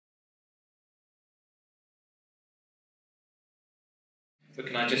But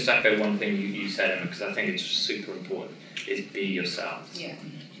can I just echo one thing you said, because I think it's super important, is be yourselves. Yeah.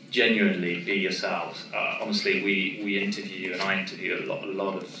 Genuinely be yourselves. Honestly, we interview, and I interview a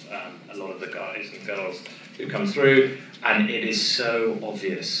lot of the guys and girls who come through, and it is so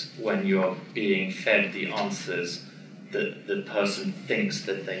obvious when you're being fed the answers that the person thinks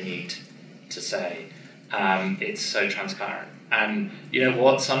that they need to say. It's so transparent. And you know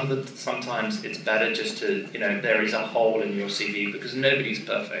what? Sometimes it's better just to, there is a hole in your CV because nobody's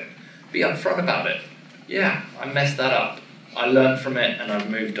perfect. Be upfront about it. Yeah, I messed that up. I learned from it and I've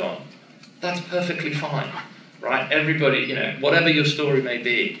moved on. That's perfectly fine, right? Everybody, whatever your story may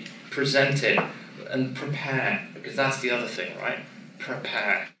be, present it and prepare, because that's the other thing, right?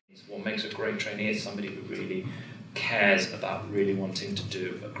 Prepare. What makes a great trainee is somebody who really cares about really wanting to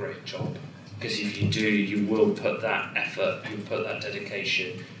do a great job. Because if you do, you will put that effort, you'll put that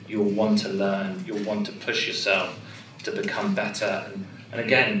dedication, you'll want to learn, you'll want to push yourself to become better. And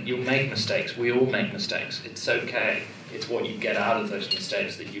again, you'll make mistakes. We all make mistakes. It's okay. It's what you get out of those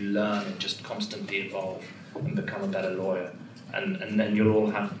mistakes that you learn and just constantly evolve and become a better lawyer. And then you'll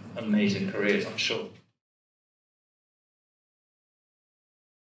all have amazing careers, I'm sure.